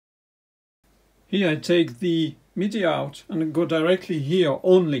Here I take the MIDI out and go directly here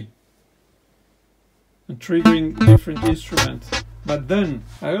only, and triggering different instruments. But then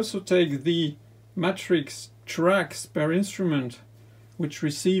I also take the matrix tracks per instrument which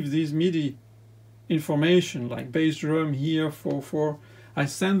receive these MIDI information, like bass drum here, 4/4. I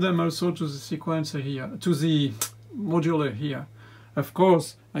send them also to the sequencer here, to the modular here. Of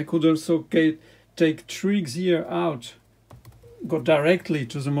course, I could also take trigs here out, go directly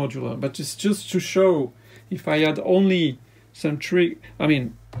to the modular, but it's just to show if I had only some trig. I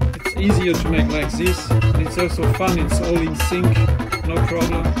mean, it's easier to make like this, and it's also fun, it's all in sync, no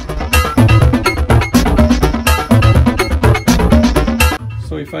problem.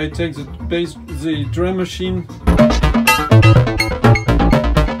 So if I take the drum machine,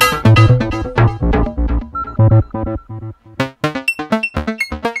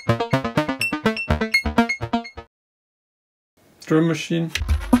 drum machine.